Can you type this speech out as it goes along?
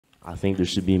I think there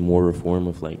should be more reform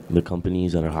of like the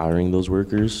companies that are hiring those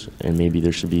workers, and maybe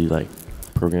there should be like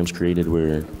programs created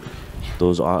where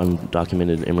those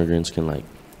undocumented immigrants can like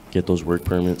get those work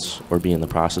permits or be in the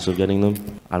process of getting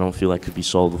them. I don't feel like it could be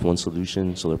solved with one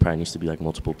solution, so there probably needs to be like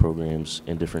multiple programs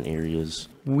in different areas.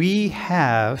 We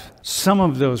have some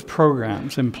of those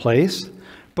programs in place,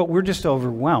 but we're just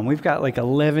overwhelmed. We've got like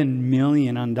 11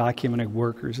 million undocumented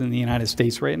workers in the United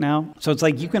States right now. So it's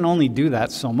like you can only do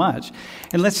that so much.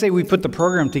 And let's say we put the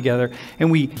program together and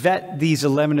we vet these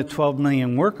 11 to 12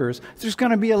 million workers, there's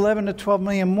going to be 11 to 12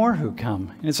 million more who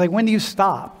come. And it's like, when do you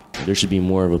stop? There should be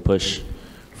more of a push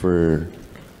for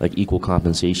like equal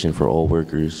compensation for all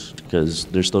workers, because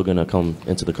they're still going to come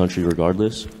into the country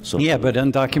regardless. So yeah, but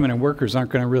undocumented workers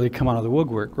aren't going to really come out of the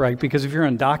woodwork, right? Because if you're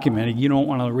undocumented, you don't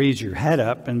want to raise your head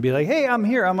up and be like, hey, I'm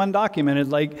here, I'm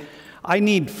undocumented, like I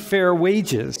need fair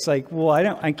wages. Like, well,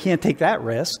 I can't take that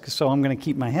risk, so I'm going to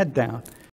keep my head down.